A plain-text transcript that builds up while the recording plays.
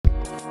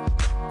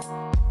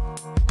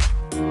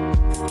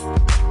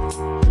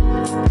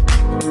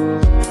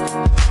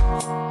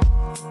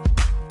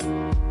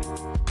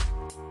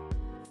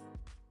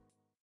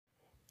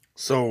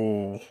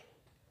So,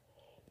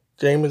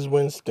 Jameis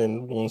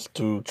Winston wants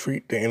to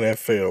treat the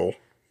NFL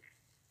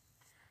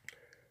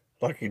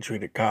like he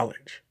treated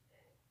college.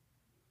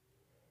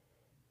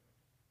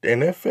 The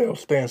NFL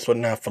stands for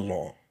not for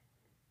long.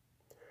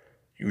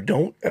 You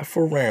don't F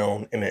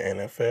around in the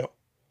NFL.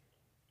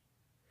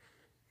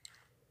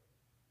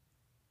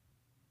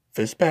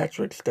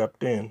 Fitzpatrick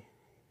stepped in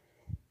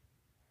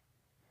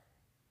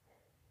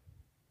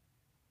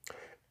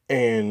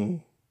and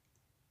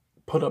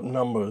put up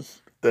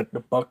numbers that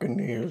the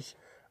Buccaneers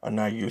are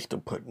not used to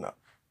putting up.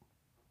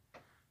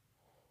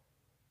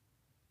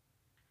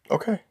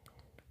 Okay.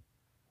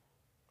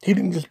 He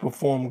didn't just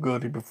perform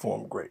good, he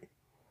performed great.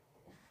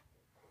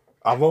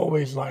 I've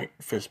always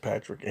liked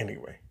Fitzpatrick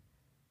anyway.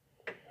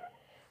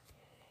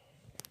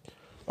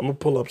 I'm gonna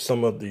pull up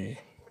some of the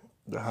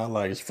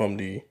highlights from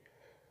the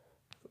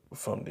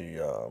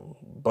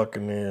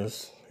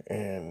Buccaneers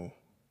and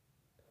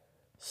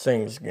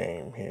Saints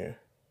game here.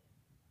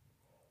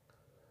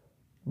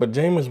 But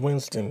Jameis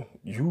Winston,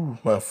 you,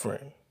 my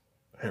friend,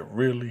 have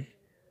really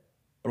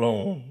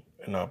blown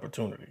an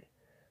opportunity.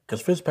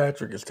 Because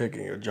Fitzpatrick is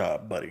taking your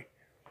job, buddy.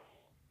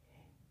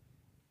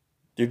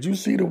 Did you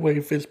see the way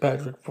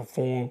Fitzpatrick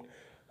performed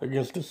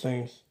against the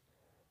Saints?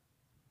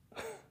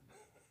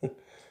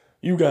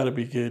 You gotta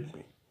be kidding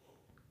me.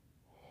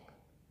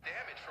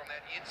 Damage from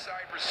that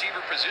inside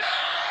receiver position.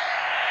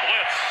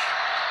 Blitz.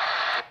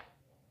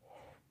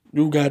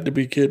 You got to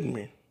be kidding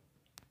me.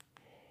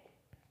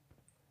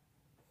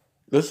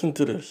 Listen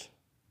to this.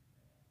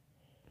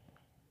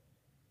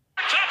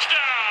 Touchdown!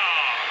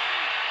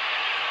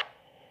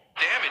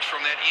 Damage from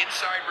that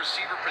inside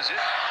receiver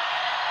position.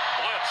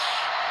 Blitz.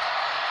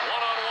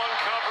 One-on-one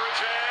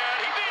coverage,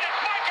 and he beat it.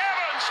 Mike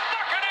Evans,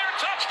 Buccaneer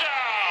touchdown!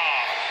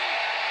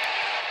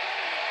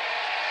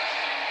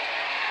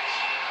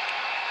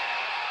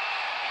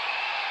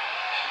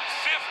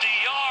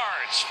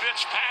 Yards.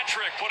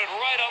 Fitzpatrick put it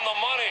right on the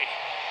money,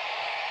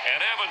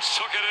 and Evans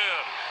took it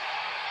in.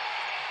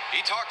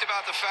 He talked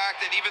about the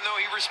fact that even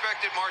though he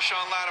respected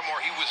Marshawn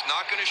Lattimore, he was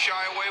not going to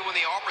shy away when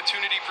the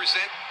opportunity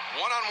present.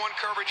 One-on-one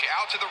coverage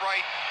out to the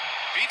right,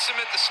 beats him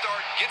at the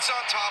start, gets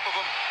on top of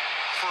him.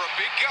 For a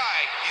big guy,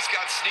 he's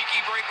got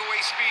sneaky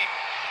breakaway speed.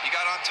 He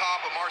got on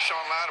top of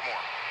Marshawn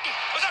Lattimore.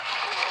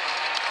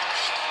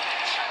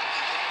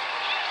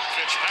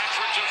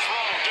 Fitzpatrick to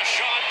throw.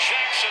 Deshaun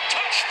Jackson,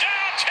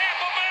 touchdown,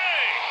 Tampa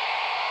Bay!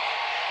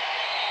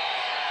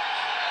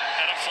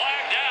 And a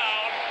flag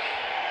down.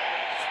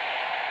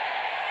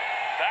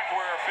 Back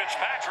where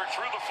Fitzpatrick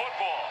threw the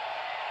football.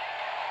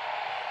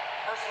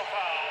 Personal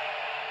foul.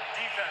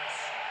 Defense.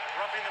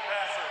 Roughing the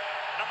passer.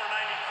 Number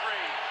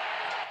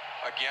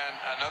 93. Again,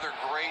 another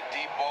great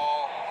deep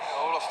ball.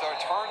 Oldestar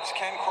turns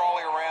Ken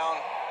Crawley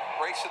around,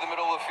 breaks to the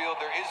middle of the field.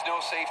 There is no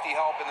safety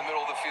help in the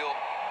middle of the field.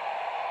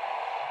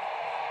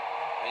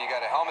 And you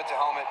got a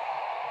helmet-to-helmet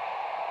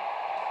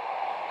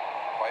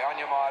by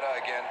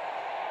Onyemata again.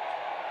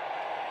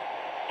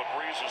 The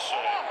breeze is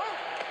saved.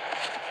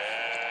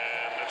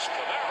 And it's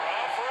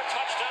Kamara for a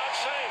touchdown,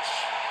 Saints.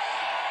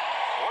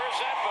 Where's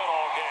that been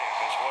all game?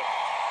 Is what,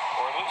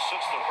 or at least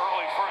since the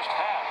early first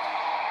half.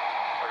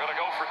 They're going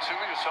to go for two.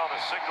 You saw the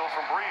signal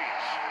from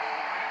Breeze.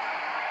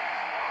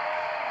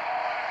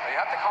 You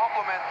have to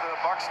compliment the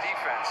Bucs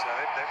defense.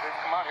 They've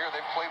come out here.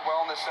 They've played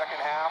well in the second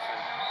half, and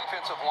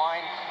defensive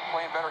line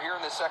playing better here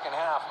in the second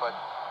half. But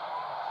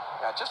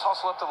yeah, just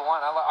hustle up to the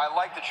line. I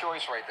like the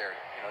choice right there.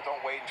 You know,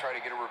 don't wait and try to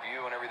get a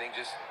review and everything.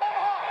 Just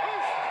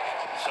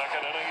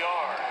second and a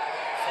yard.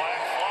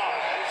 Flag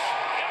flies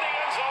in the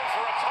end zone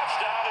for a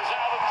touchdown is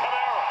Alvin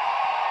Kamara.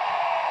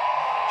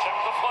 Check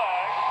the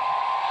flag.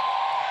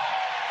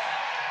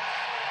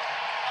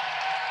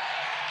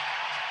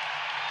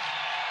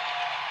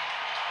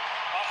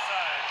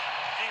 Offside.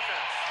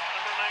 Defense.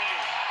 Number 90.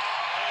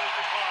 Penalty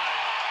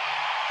decline.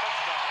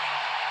 Touchdown.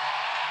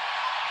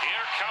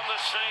 Here come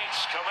the Saints.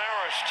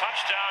 Kamara's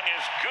touchdown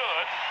is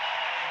good.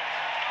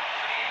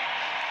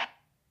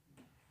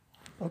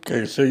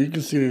 Okay, so you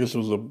can see this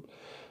was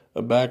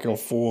a back and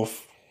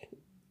forth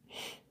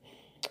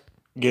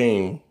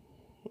game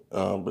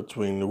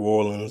between New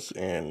Orleans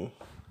and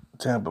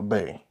Tampa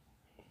Bay.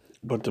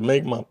 But to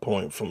make my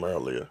point from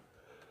earlier,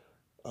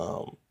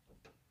 what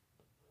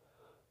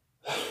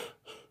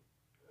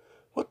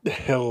the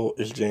hell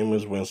is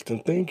Jameis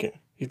Winston thinking?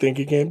 You think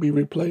he can't be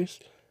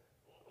replaced?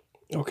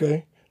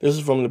 Okay, this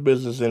is from the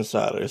Business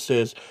Insider. It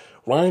says,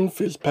 Ryan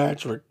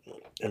Fitzpatrick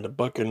and the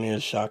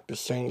Buccaneers shocked the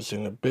Saints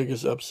in the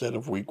biggest upset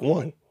of Week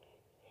 1.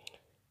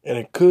 And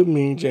it could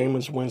mean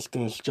Jameis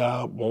Winston's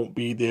job won't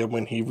be there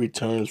when he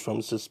returns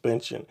from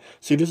suspension.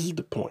 See, this is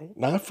the point.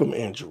 Not from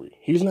injury.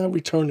 He's not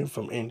returning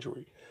from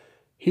injury.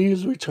 He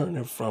is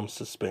returning from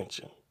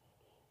suspension.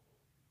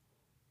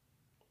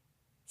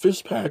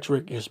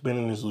 Fitzpatrick has been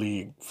in this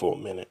league for a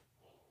minute.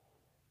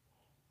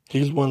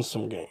 He's won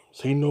some games.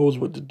 He knows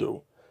what to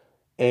do.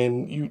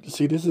 And you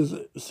see,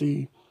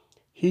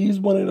 he's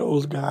one of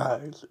those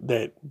guys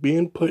that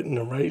being put in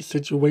the right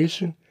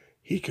situation,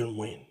 he can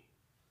win.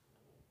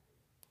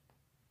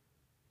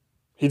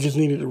 He just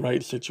needed the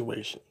right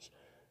situations.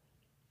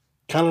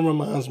 Kind of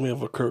reminds me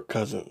of a Kirk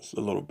Cousins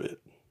a little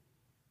bit.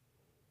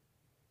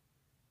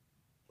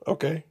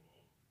 Okay?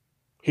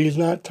 He's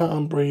not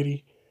Tom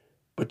Brady,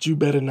 but you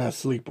better not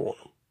sleep on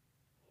him.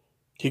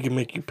 He can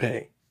make you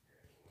pay.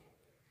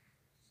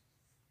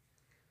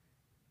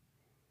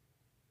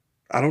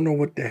 I don't know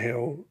what the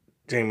hell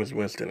Jameis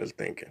Winston is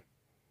thinking.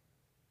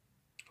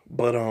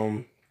 But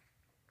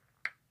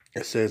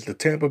it says the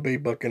Tampa Bay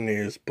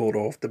Buccaneers pulled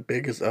off the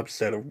biggest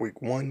upset of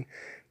Week 1,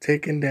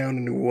 taking down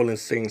the New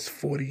Orleans Saints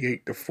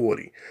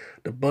 48-40.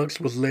 The Bucs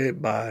was led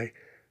by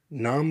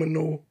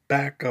nominal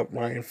backup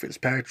Ryan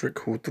Fitzpatrick,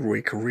 who threw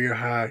a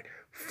career-high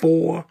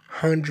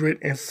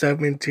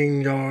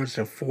 417 yards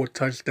and 4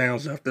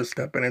 touchdowns after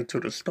stepping into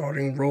the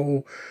starting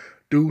role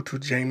due to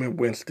Jameis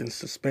Winston's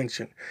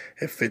suspension.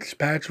 If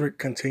Fitzpatrick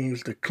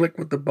continues to click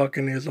with the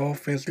Buccaneers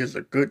offense, there's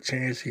a good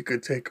chance he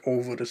could take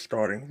over the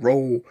starting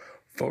role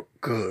for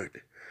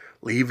good,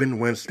 leaving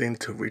Winston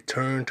to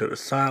return to the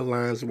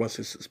sidelines once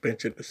his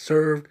suspension is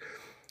served.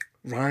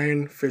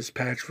 Ryan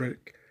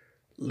Fitzpatrick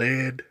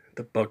led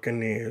the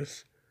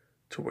Buccaneers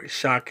to a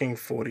shocking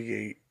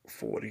 48-40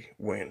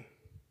 win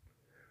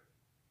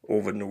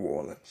over New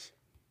Orleans.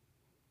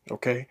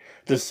 Okay?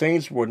 The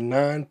Saints were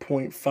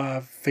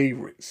 9.5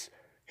 favorites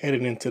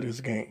heading into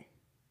this game.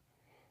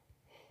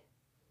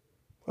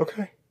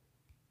 Okay?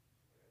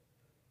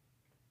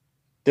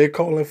 They're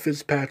calling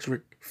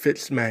Fitzpatrick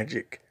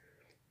Fitzmagic.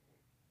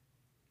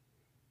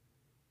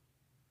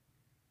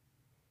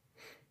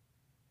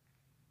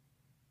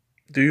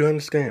 Do you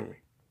understand me?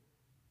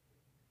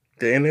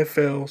 The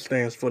NFL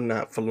stands for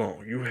not for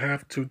long. You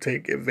have to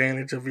take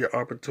advantage of your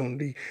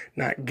opportunity,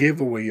 not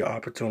give away your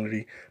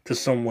opportunity to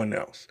someone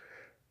else.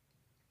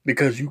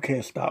 Because you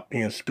can't stop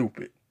being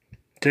stupid.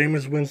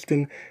 Jameis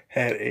Winston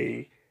had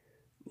a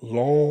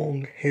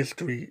long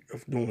history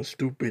of doing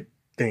stupid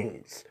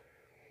things.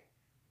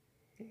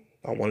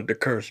 I wanted to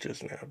curse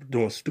just now.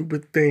 Doing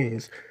stupid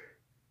things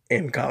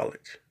in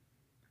college.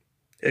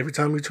 Every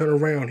time he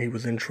turned around, he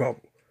was in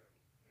trouble.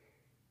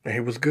 And he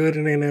was good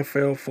in the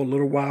NFL for a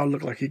little while.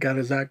 Looked like he got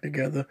his act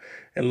together.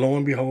 And lo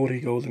and behold, he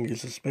goes and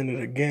gets suspended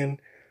again.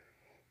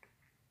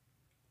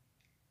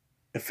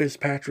 And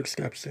Fitzpatrick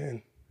steps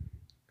in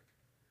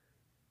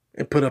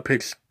and put up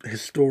his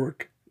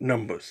historic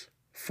numbers.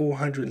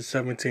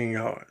 417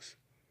 yards.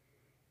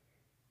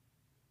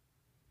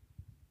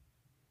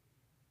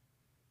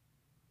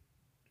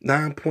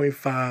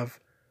 .5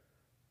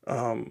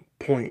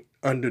 point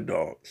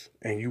underdogs.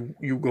 And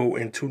you go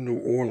into New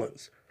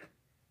Orleans.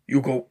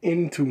 You go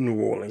into New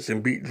Orleans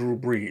and beat Drew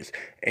Brees.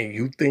 And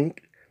you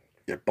think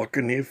that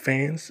Buccaneer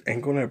fans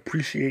ain't going to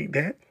appreciate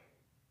that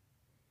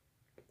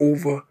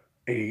over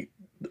a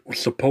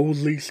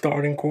supposedly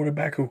starting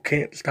quarterback who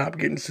can't stop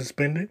getting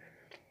suspended?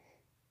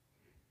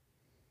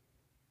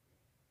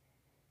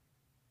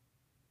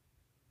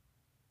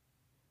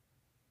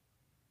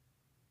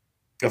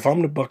 If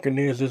I'm the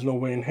Buccaneers, there's no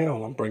way in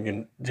hell I'm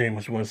bringing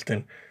Jameis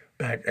Winston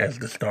back as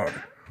the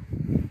starter.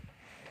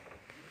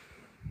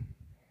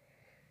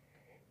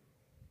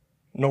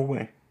 No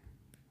way.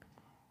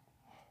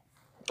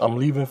 I'm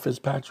leaving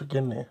Fitzpatrick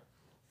in there.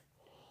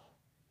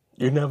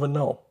 You never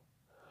know.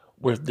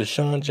 With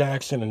Deshaun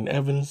Jackson and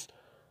Evans,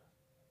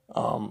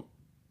 the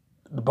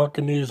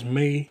Buccaneers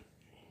may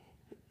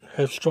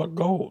have struck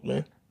gold,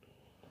 man.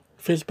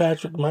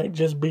 Fitzpatrick might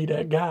just be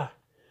that guy.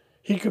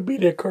 He could be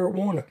their Kurt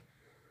Warner.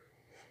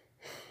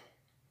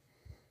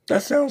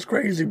 That sounds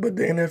crazy, but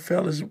the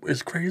NFL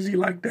is crazy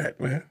like that,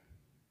 man.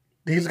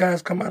 These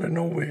guys come out of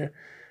nowhere.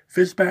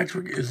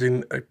 Fitzpatrick is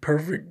in a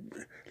perfect...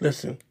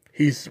 Listen,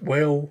 he's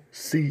well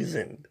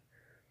seasoned.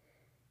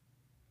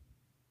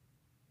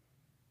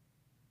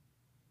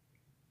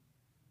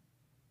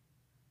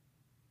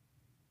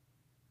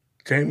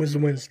 Jameis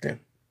Winston.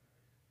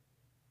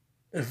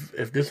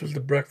 If this was the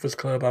Breakfast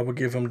Club, I would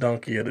give him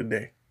Donkey of the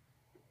Day.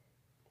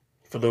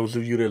 For those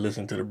of you that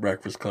listen to the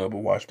Breakfast Club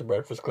or watch the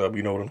Breakfast Club,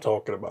 you know what I'm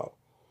talking about.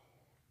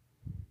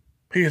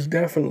 He is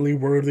definitely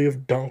worthy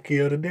of Donkey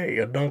of the Day,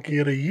 a Donkey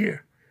of the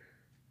Year.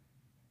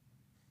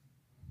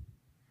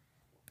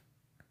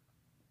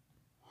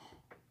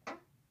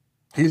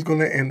 He's going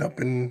to end up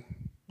in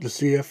the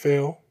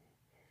CFL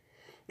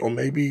or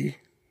maybe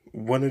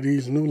one of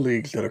these new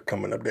leagues that are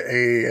coming up, the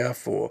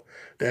AAF or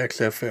the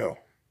XFL.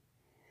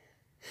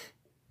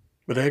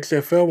 But the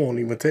XFL won't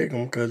even take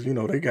him because, you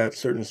know, they got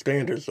certain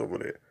standards over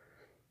there.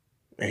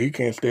 And he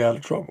can't stay out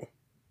of trouble.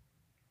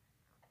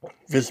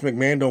 Vince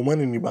McMahon don't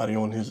want anybody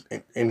on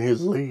in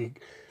his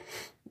league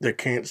that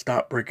can't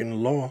stop breaking the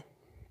law.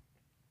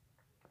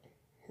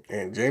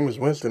 And Jameis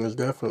Winston is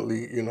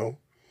definitely, you know,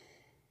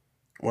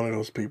 one of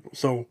those people.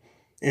 So,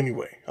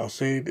 anyway, I'll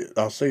say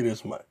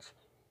this much.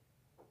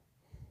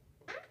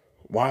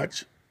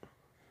 Watch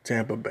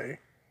Tampa Bay.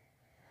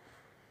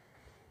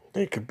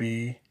 They could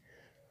be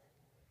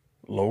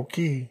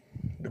low-key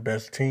the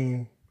best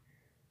team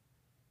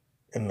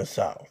in the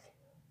South.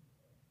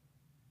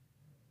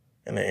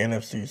 In the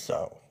NFC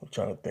South. I'm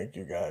trying to think.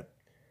 You got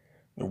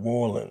New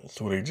Orleans,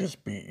 who they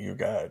just beat. You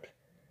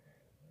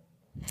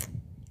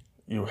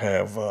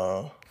have,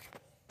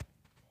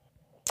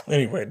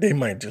 anyway, they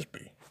might just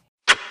be.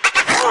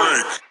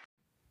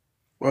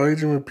 Well,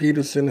 Adrian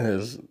Peterson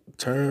has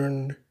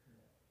turned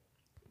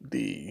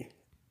the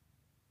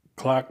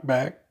clock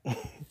back.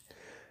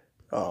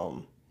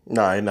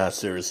 Nah, not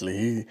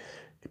seriously.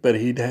 But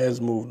he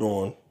has moved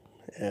on,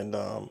 and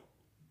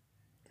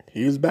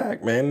he's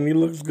back, man, and he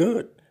looks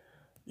good.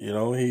 You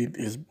know, he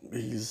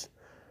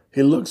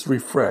looks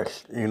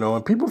refreshed. You know,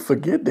 and people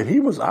forget that he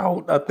was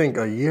out, I think,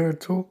 a year or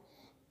two,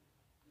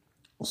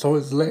 so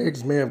his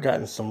legs may have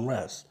gotten some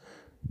rest,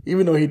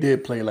 even though he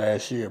did play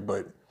last year.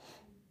 But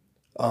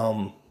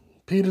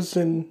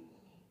Peterson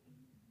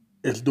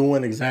is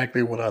doing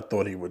exactly what I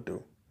thought he would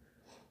do.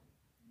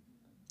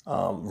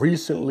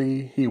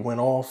 Recently, he went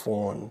off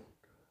on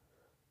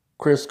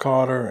Chris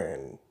Carter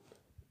and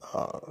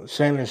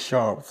Shannon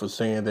Sharp for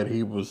saying that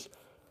he was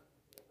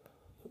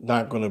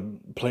not going to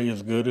play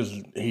as good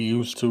as he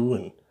used to,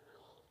 and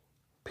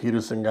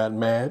Peterson got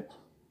mad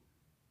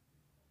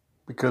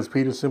because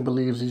Peterson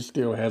believes he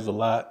still has a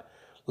lot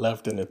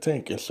left in the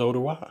tank, and so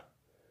do I.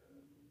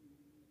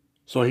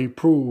 So he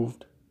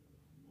proved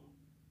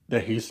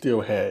that he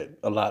still had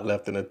a lot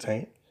left in the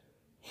tank,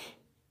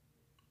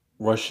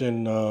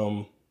 rushing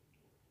for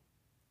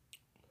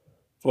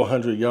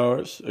 100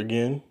 yards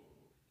again,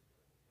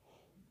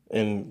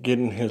 and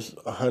getting his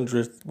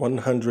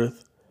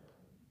 100th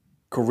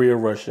career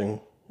rushing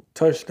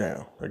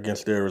touchdown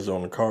against the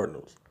Arizona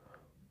Cardinals.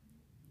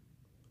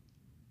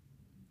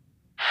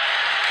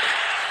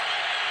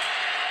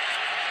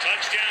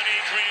 Touchdown,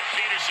 Adrian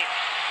Peterson.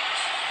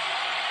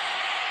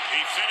 He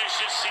finished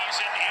his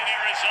season in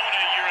Arizona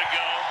a year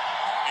ago,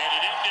 and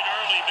it ended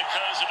early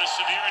because of a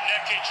severe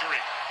neck injury.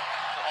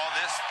 All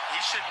this, he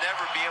should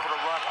never be able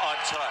to run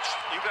untouched.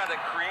 You got to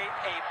create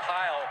a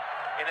pile,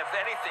 and if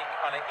anything,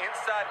 on an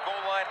inside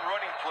goal line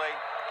running play,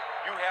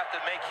 you have to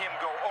make him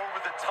go over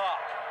the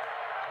top.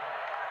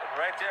 And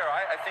right there,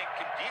 I think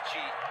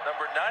Kandichi,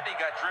 number 90,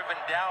 got driven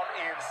down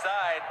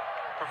inside,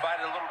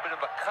 provided a little bit of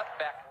a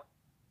cutback.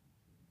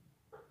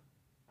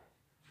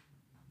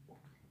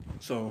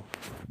 So,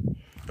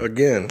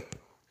 again,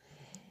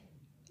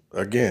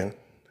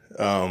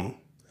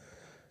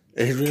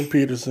 Adrian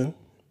Peterson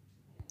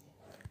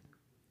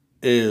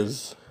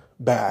is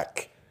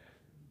back,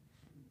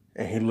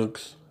 and he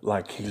looks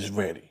like he's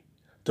ready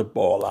to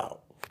ball out.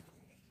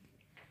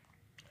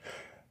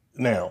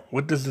 Now,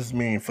 what does this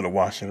mean for the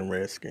Washington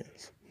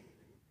Redskins?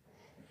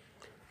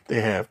 They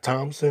have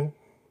Thompson,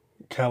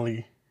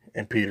 Kelly,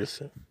 and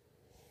Peterson.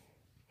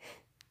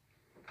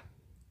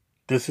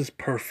 This is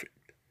perfect.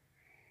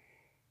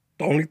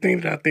 The only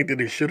thing that I think that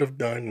they should have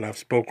done, and I've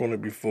spoken on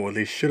it before,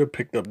 they should have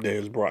picked up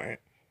Dez Bryant.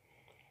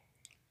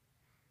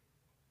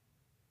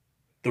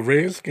 The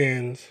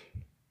Redskins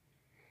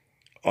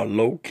are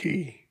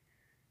low-key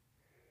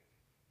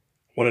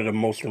one of the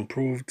most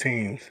improved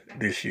teams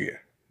this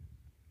year.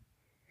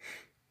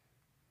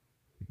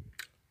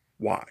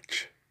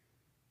 Watch.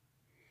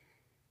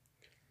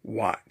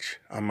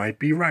 I might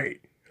be right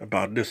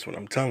about this one,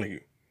 I'm telling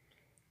you.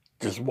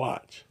 Just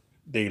watch.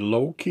 They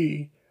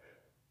low-key,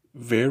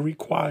 very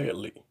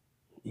quietly,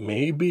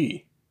 may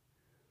be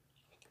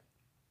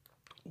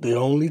the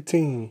only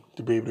team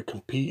to be able to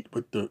compete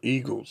with the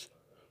Eagles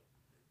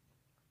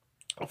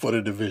for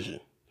the division.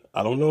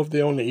 I don't know if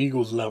they're on the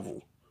Eagles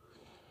level,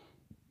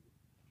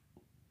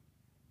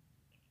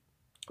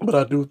 but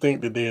I do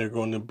think that they are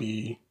going to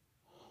be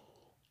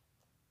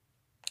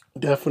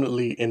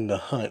definitely in the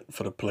hunt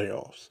for the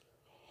playoffs.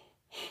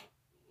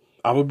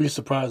 I would be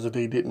surprised if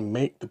they didn't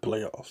make the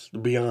playoffs, to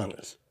be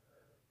honest.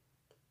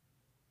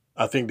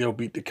 I think they'll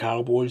beat the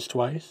Cowboys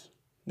twice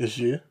this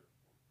year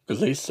because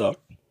they suck.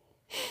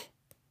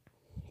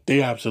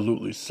 They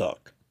absolutely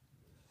suck.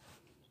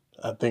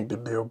 I think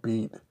that they'll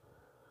beat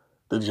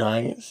the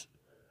Giants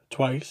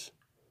twice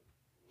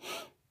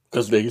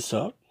because they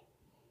suck.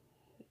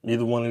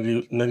 Neither one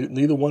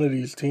of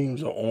these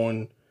teams are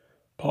on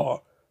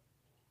par.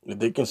 If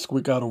they can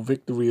squeak out a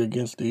victory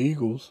against the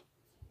Eagles,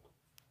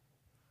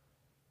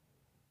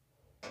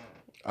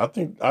 I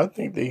think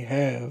they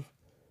have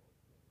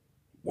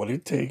what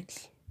it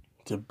takes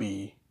to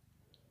be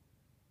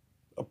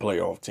a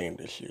playoff team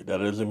this year. That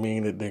doesn't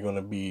mean that they're going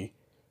to be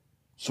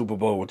Super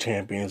Bowl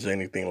champions or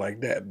anything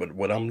like that. But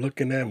what I'm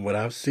looking at and what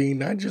I've seen,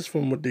 not just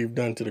from what they've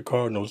done to the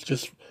Cardinals,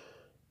 just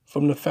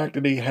from the fact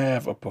that they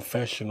have a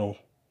professional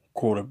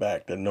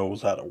quarterback that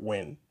knows how to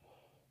win,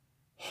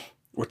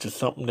 which is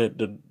something that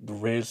the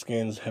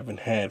Redskins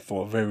haven't had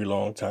for a very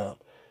long time.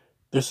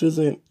 This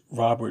isn't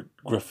Robert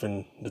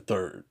Griffin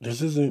III.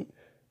 This isn't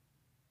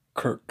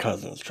Kirk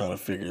Cousins trying to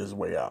figure his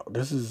way out.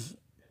 This is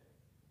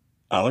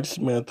Alex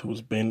Smith,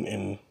 who's been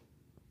in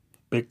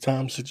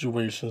big-time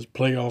situations,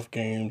 playoff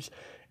games,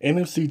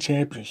 NFC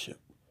Championship.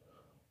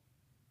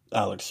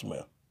 Alex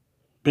Smith.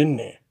 Been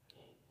there.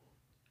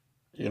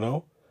 You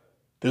know?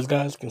 This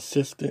guy's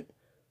consistent.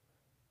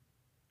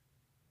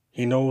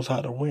 He knows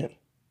how to win.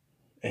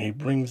 And he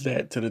brings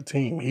that to the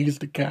team. He's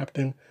the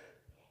captain.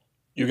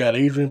 You got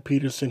Adrian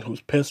Peterson,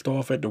 who's pissed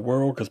off at the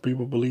world because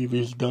people believe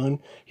he's done.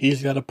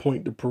 He's got a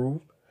point to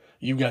prove.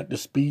 You got the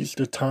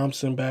speedster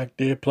Thompson back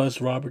there,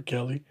 plus Robert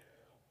Kelly.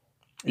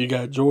 You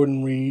got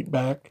Jordan Reed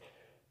back.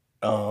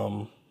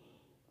 Vernon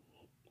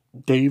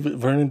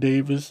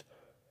Davis.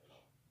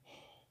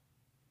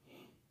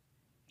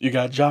 You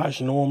got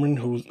Josh Norman,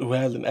 who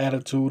has an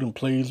attitude and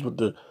plays with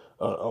the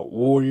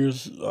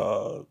Warriors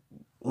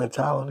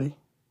mentality.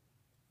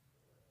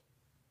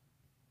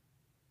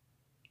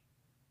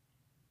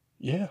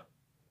 Yeah.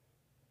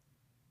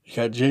 You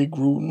got Jay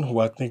Gruden, who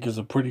I think is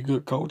a pretty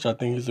good coach. I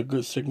think he's a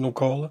good signal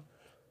caller.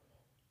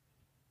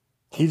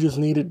 He just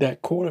needed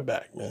that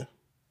quarterback, man.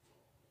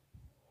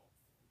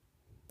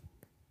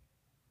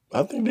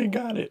 I think they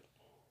got it.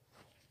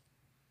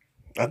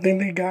 I think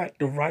they got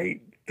the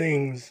right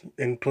things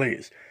in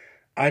place.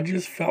 I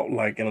just felt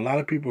like, and a lot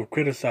of people have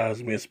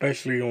criticized me,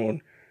 especially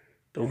on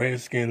the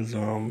Redskins,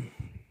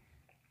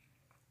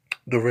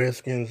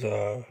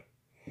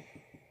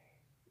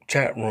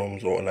 chat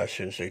rooms, or I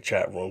shouldn't say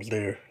chat rooms,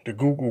 they're the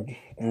Google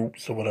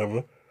groups or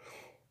whatever,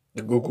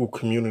 the Google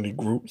community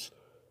groups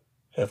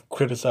have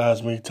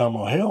criticized me, talking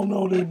about, hell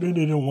no, they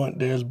didn't want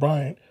Dez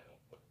Bryant.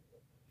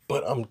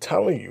 But I'm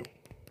telling you,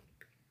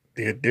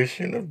 the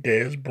addition of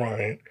Dez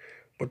Bryant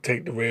would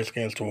take the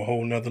Redskins to a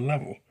whole nother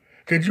level.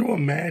 Could you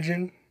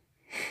imagine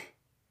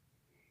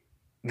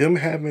them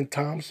having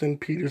Thompson,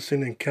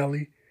 Peterson, and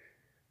Kelly,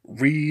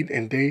 Reed,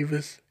 and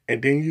Davis,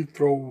 and then you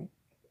throw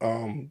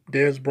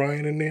Dez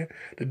Bryant in there?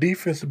 The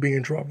defense would be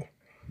in trouble.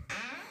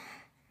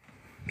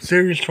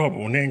 Serious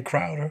trouble. And then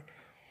Crowder.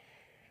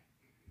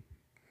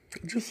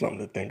 Just something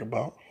to think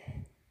about.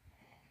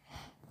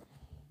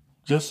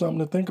 Just something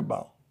to think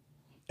about.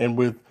 And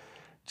with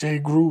Jay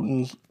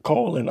Gruden's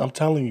calling, I'm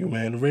telling you,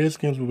 man, the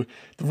Redskins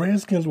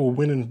were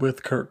winning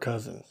with Kirk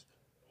Cousins.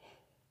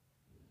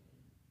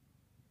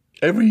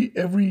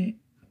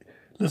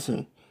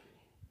 Listen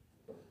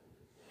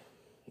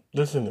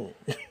to me.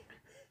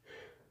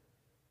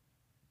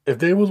 If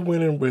they was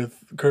winning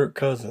with Kirk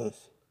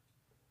Cousins,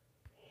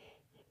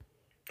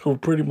 who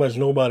pretty much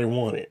nobody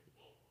wanted,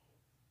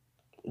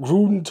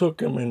 Gruden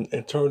took him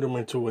and turned him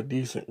into a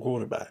decent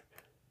quarterback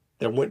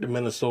that went to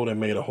Minnesota and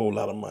made a whole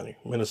lot of money.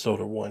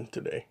 Minnesota won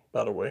today,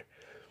 by the way.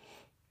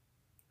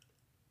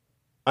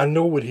 I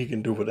know what he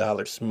can do with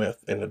Alex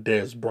Smith and a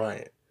Dez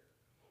Bryant.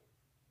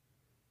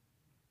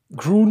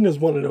 Gruden is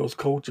one of those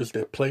coaches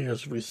that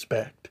players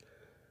respect.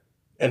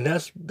 And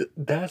that's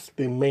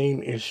the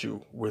main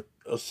issue with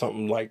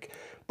something like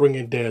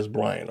bringing Dez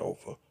Bryant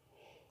over.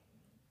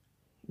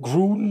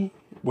 Gruden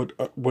would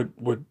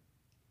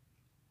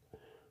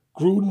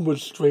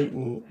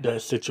straighten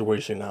that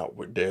situation out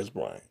with Dez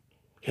Bryant.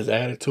 His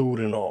attitude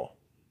and all.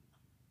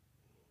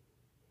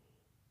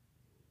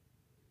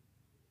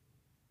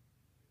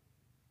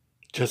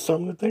 Just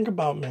something to think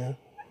about, man.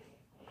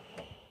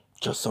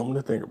 Just something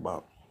to think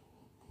about.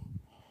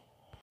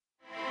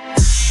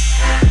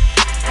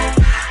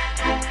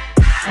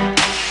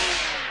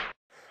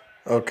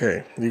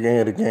 Okay, you can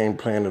hear the game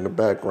playing in the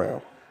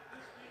background.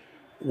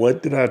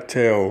 What did I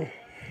tell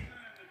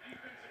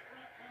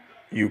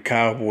you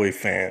Cowboy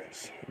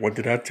fans? What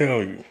did I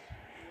tell you?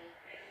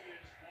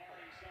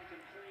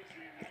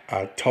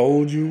 I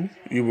told you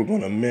were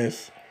going to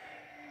miss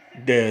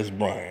Dez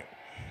Bryant.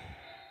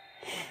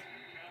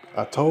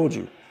 I told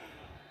you.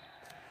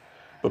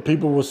 But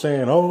people were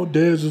saying, oh,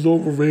 Dez is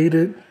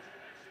overrated.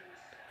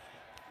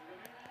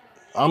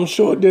 I'm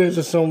sure Dez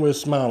is somewhere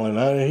smiling.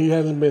 He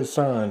hasn't been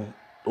signed,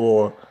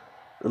 or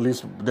at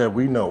least that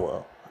we know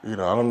of. I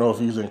don't know if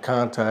he's in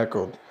contact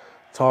or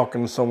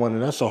talking to someone,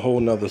 and that's a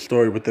whole nother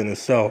story within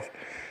itself.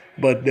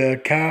 But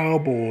the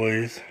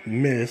Cowboys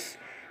miss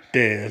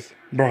Dez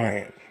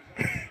Bryant.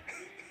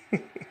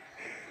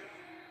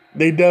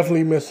 They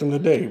definitely miss him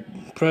today.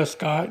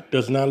 Prescott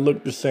does not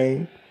look the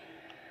same.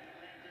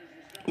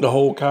 The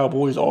whole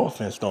Cowboys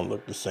offense don't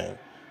look the same.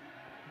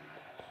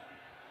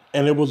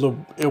 And it was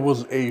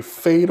a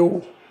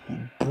fatal,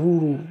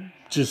 brutal,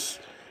 just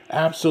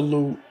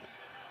absolute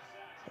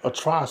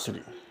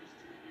atrocity.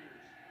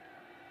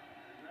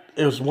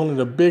 It was one of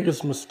the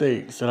biggest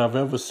mistakes that I've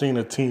ever seen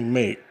a team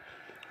make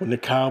when the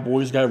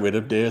Cowboys got rid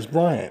of Dez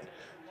Bryant.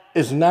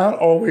 It's not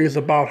always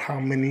about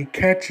how many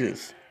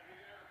catches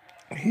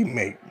he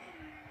made.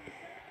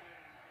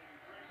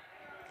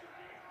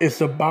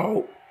 It's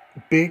about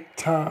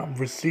big-time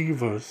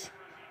receivers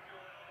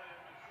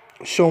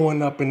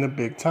showing up in the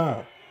big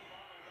time.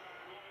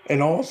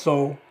 And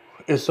also,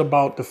 it's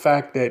about the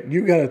fact that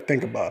you got to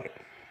think about it.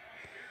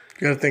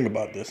 You got to think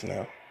about this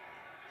now.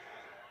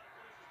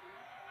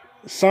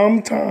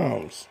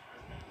 Sometimes,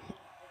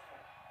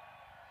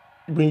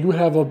 when you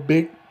have a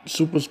big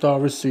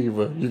superstar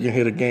receiver, you can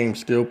hit a game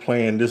still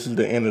playing. This is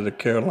the end of the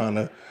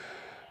Carolina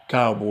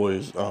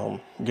Cowboys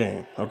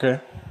game, okay?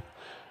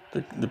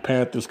 The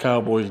Panthers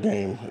Cowboys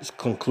game is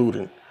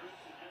concluding.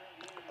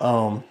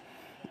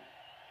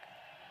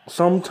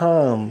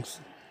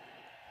 Sometimes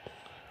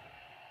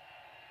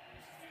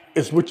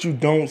it's what you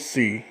don't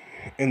see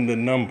in the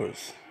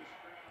numbers,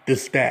 the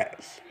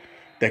stats,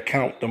 that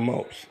count the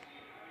most.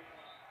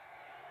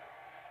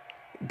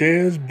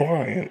 Dez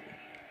Bryant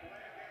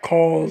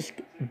caused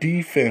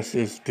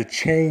defenses to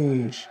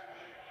change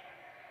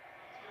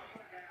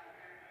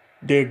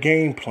their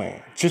game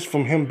plan just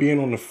from him being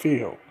on the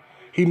field.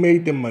 He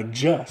made them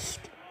adjust,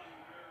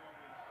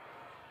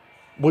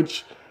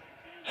 which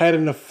had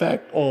an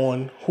effect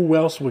on who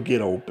else would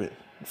get open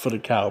for the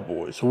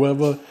Cowboys.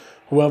 Whatever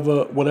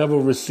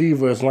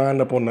receiver is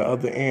lined up on the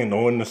other end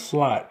or in the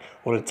slot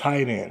or the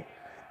tight end,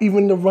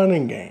 even the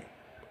running game.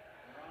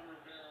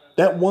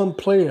 That one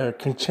player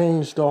can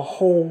change the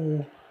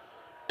whole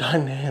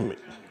dynamic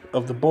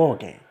of the ball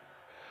game.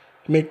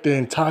 Make the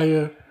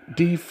entire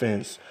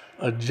defense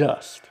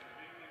adjust.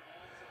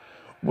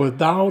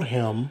 Without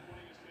him,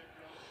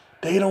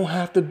 they don't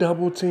have to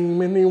double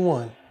team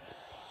anyone.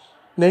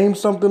 Name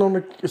someone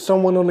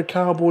on the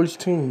Cowboys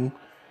team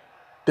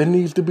that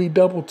needs to be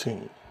double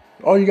teamed.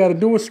 All you got to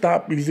do is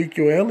stop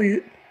Ezekiel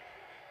Elliott,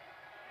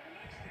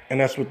 and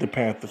that's what the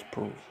Panthers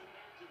proved.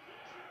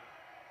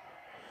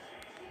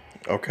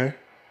 Okay?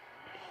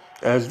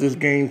 As this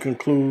game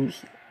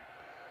concludes,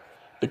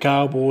 the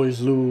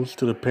Cowboys lose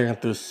to the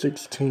Panthers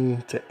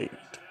 16-8.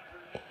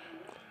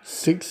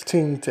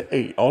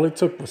 16-8. All it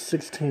took was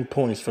 16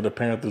 points for the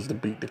Panthers to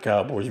beat the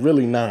Cowboys.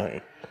 Really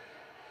 9.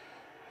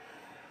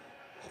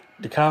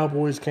 The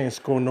Cowboys can't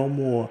score no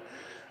more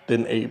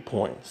than 8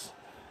 points.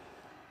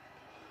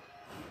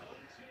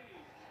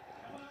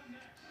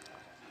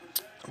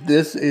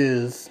 This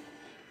is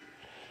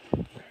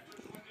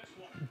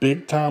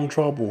big time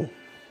trouble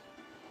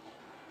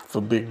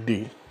for Big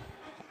D.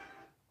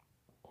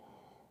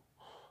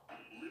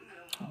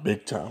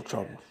 Big time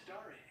trouble.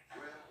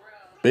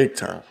 Big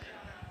time.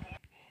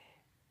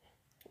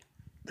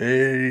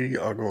 They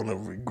are going to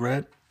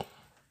regret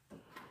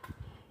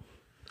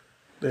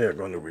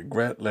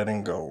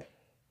letting go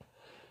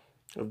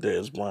of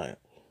Dez Bryant.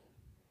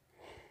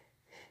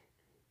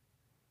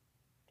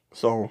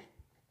 So,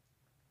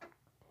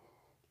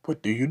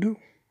 what do?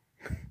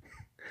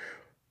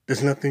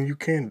 There's nothing you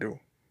can do.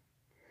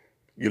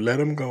 You let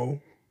him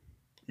go.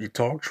 You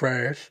talk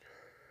trash.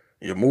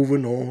 You're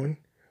moving on.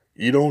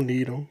 You don't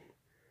need him.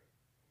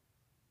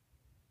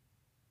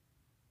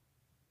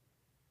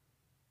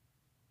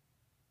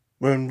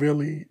 When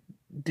really,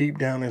 deep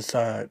down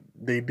inside,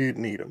 they did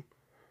need him.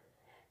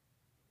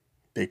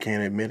 They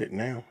can't admit it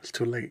now. It's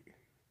too late.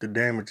 The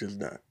damage is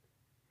done.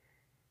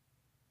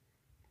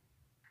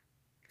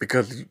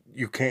 Because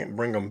you can't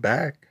bring him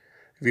back.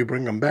 If you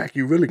bring him back,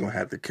 you're really going to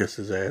have to kiss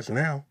his ass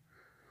now.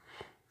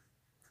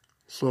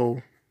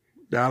 So,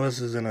 Dallas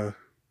is in a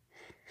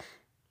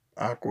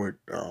awkward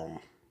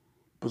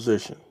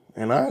position.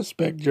 And I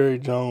expect Jerry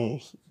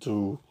Jones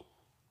to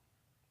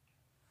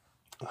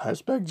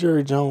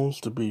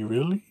be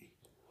really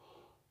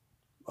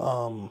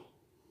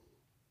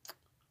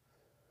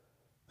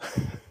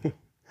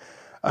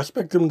I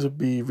expect him to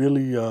be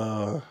really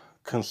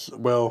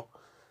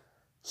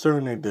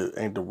certain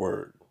ain't the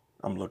word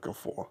I'm looking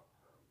for.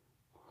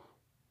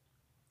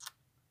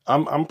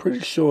 I'm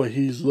pretty sure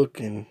he's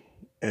looking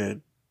at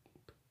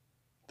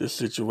this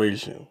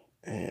situation,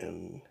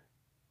 and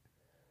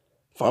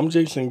if I'm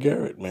Jason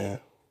Garrett,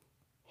 man,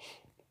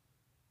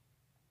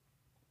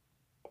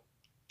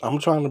 I'm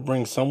trying to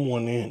bring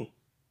someone in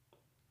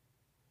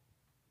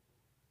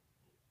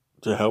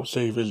to help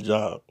save his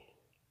job.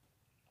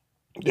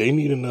 They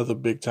need another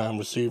big-time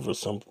receiver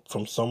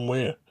from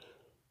somewhere.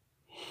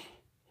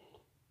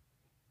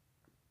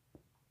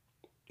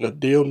 A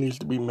deal needs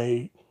to be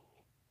made.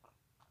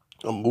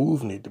 A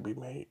move needs to be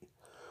made.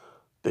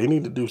 They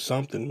need to do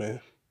something,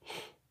 man.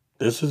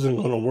 This isn't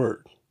going to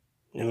work.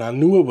 And I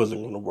knew it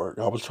wasn't going to work.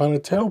 I was trying to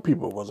tell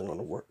people it wasn't going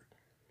to work.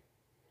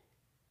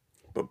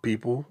 But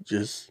people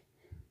just,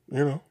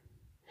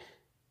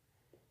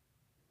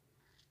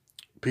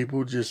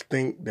 people just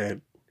think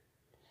that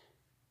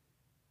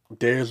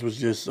Dez was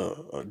just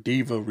a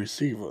diva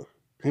receiver.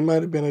 He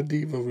might have been a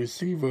diva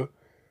receiver,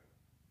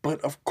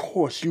 but of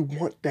course you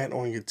want that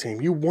on your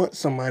team. You want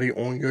somebody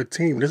on your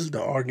team. This is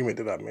the argument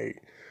that I made.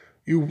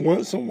 You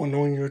want someone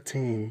on your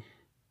team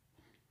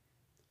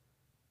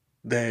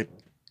that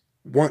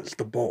wants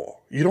the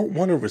ball. You don't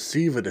want a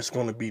receiver that's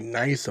going to be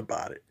nice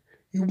about it.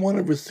 You want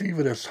a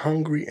receiver that's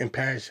hungry and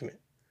passionate.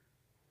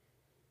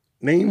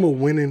 Name a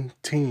winning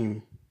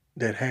team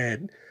that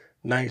had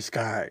nice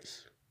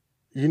guys.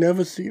 You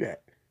never see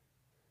that.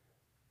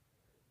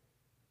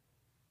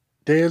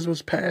 Dez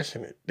was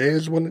passionate.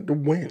 Dez wanted to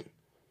win.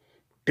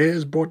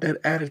 Dez brought that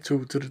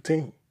attitude to the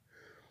team.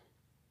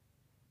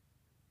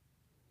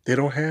 They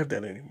don't have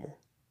that anymore.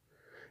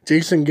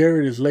 Jason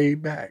Garrett is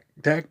laid back.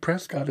 Dak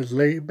Prescott is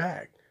laid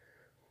back.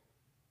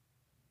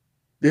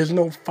 There's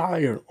no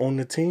fire on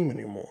the team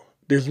anymore.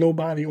 There's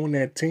nobody on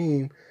that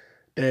team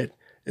that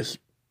is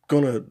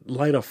going to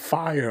light a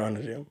fire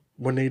under them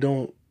when they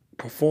don't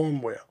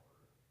perform well.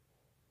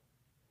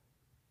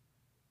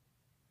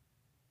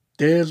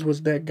 Dez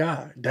was that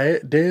guy.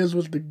 Dez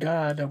was the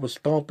guy that was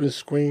stomping,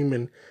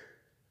 screaming.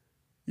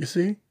 You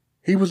see?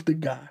 He was the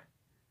guy.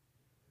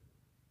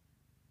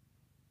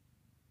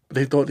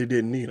 They thought they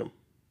didn't need him.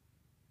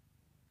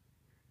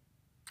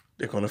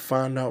 They're going to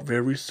find out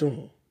very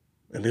soon.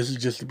 And this is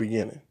just the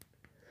beginning.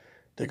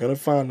 They're going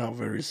to find out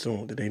very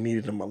soon that they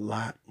needed him a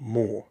lot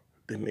more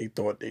than they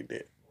thought they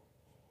did.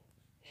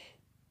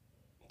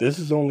 This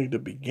is only the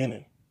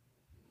beginning.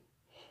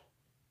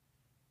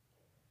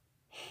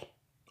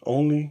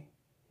 Only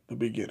the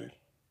beginning.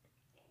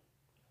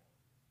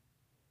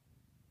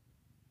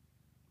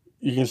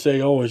 You can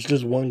say, oh, it's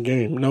just one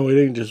game. No, it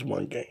ain't just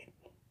one game.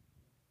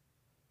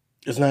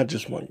 It's not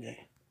just one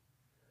game.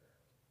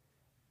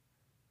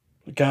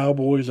 The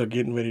Cowboys are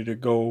getting ready to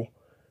go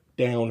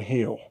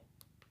downhill.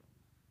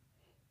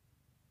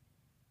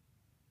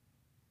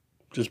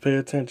 Just pay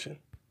attention.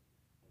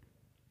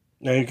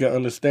 Now you can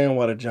understand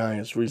why the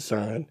Giants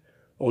re-signed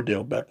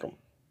Odell Beckham,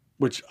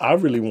 which I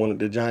really wanted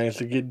the Giants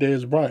to get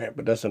Dez Bryant,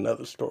 but that's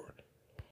another story.